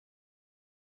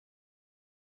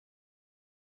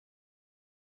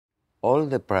All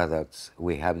the products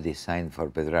we have designed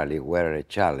for Pedrali were a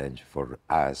challenge for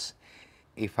us.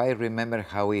 If I remember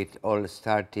how it all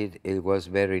started, it was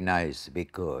very nice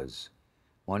because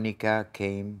Monica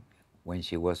came when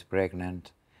she was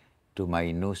pregnant to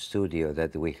my new studio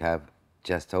that we have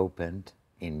just opened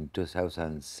in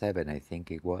 2007, I think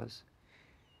it was.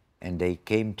 And they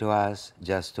came to us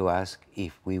just to ask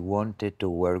if we wanted to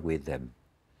work with them.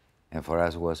 And for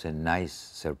us was a nice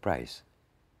surprise.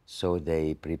 So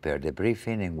they prepared the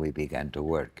briefing and we began to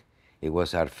work. It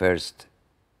was our first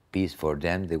piece for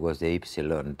them. There was the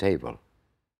Ypsilon table.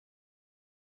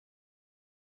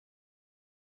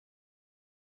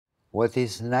 What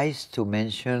is nice to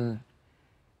mention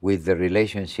with the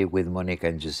relationship with Monica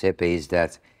and Giuseppe is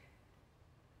that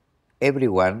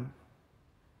everyone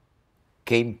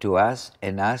came to us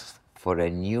and asked for a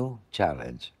new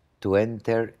challenge, to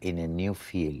enter in a new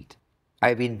field.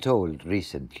 I've been told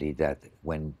recently that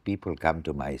when people come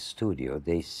to my studio,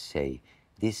 they say,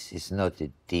 this is not a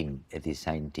team, a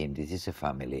design team, this is a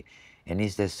family. And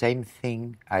it's the same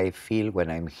thing I feel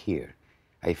when I'm here.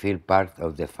 I feel part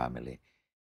of the family.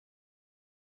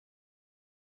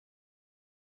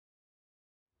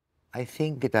 I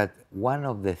think that one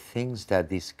of the things that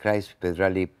describes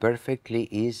Pedrali perfectly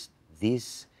is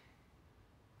this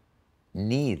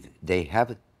need. They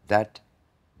have that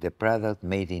the product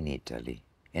made in Italy,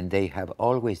 and they have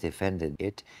always defended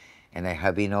it, and I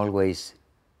have been always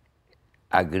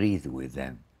agreed with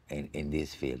them in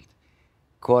this field.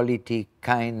 Quality,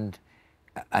 kind,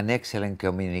 an excellent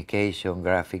communication,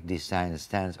 graphic design,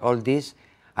 stands, all these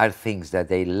are things that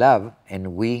they love,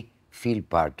 and we feel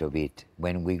part of it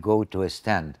when we go to a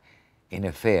stand in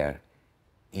a fair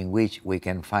in which we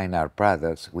can find our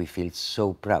products. We feel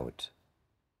so proud.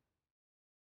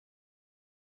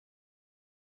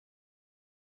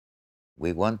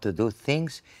 We want to do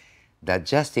things that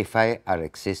justify our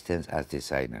existence as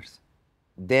designers.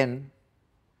 Then,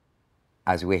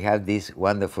 as we have this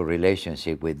wonderful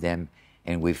relationship with them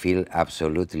and we feel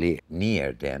absolutely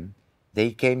near them,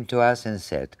 they came to us and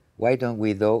said, why don't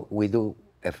we do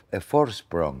a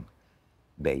four-sprung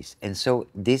base? And so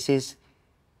this is,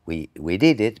 we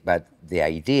did it, but the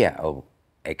idea of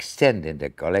extending the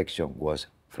collection was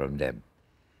from them.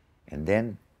 And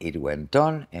then it went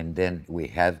on, and then we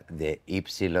have the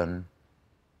Ypsilon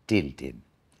tilting.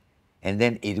 And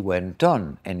then it went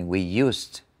on, and we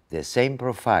used the same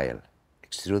profile,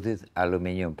 extruded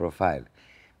aluminum profile,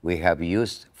 we have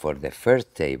used for the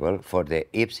first table for the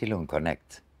Ypsilon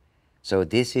Connect. So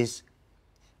this is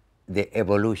the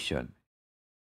evolution.